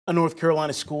A North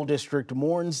Carolina school district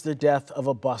mourns the death of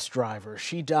a bus driver.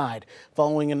 She died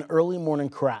following an early morning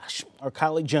crash. Our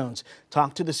Kylie Jones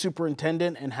talked to the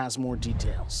superintendent and has more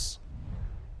details.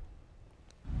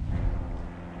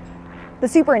 The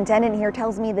superintendent here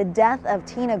tells me the death of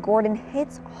Tina Gordon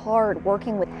hits hard.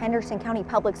 Working with Henderson County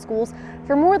Public Schools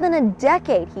for more than a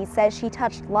decade, he says she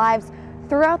touched lives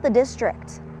throughout the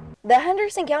district. The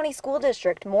Henderson County School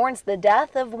District mourns the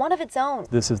death of one of its own.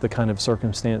 This is the kind of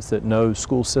circumstance that no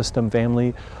school system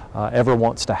family ever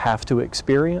wants to have to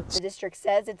experience. The district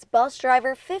says its bus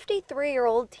driver,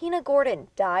 53-year-old Tina Gordon,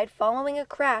 died following a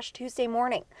crash Tuesday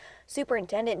morning.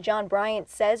 Superintendent John Bryant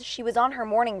says she was on her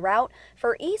morning route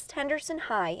for East Henderson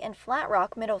High and Flat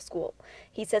Rock Middle School.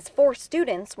 He says 4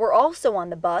 students were also on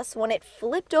the bus when it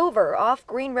flipped over off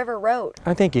Green River Road.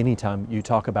 I think anytime you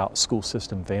talk about school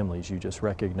system families, you just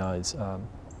recognize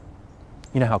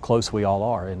how close we all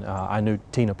are. And I knew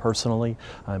Tina personally.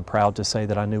 I'm proud to say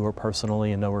that I knew her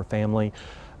personally and know her family.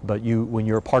 But when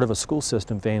you're a part of a school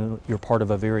system family, you're part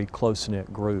of a very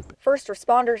close-knit group. First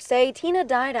responders say Tina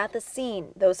died at the scene.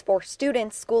 Those 4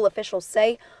 students, school officials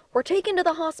say, were taken to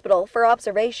the hospital for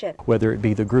observation. Whether it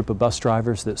be the group of bus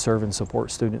drivers that serve and support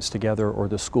students together or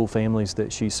the school families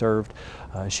that she served.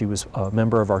 She was a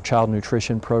member of our child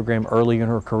nutrition program early in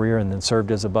her career and then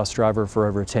served as a bus driver for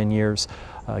over 10 years.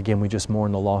 Again, we just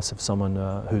mourn the loss of someone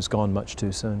who's gone much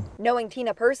too soon. Knowing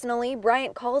Tina personally,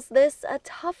 Bryant calls this a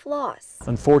tough loss.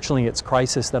 Unfortunately, it's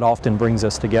crisis that often brings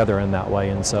us together in that way,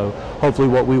 and so hopefully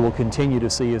what we will continue to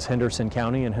see is Henderson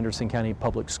County and Henderson County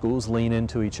Public Schools lean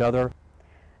into each other.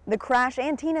 The crash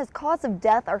and Tina's cause of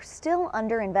death are still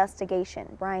under investigation.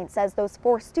 Bryant says those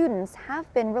 4 students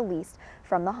have been released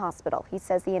from the hospital. He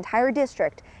says the entire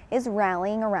district is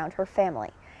rallying around her family.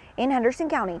 In Henderson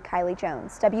County, Kylie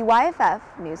Jones, WYFF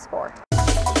News 4.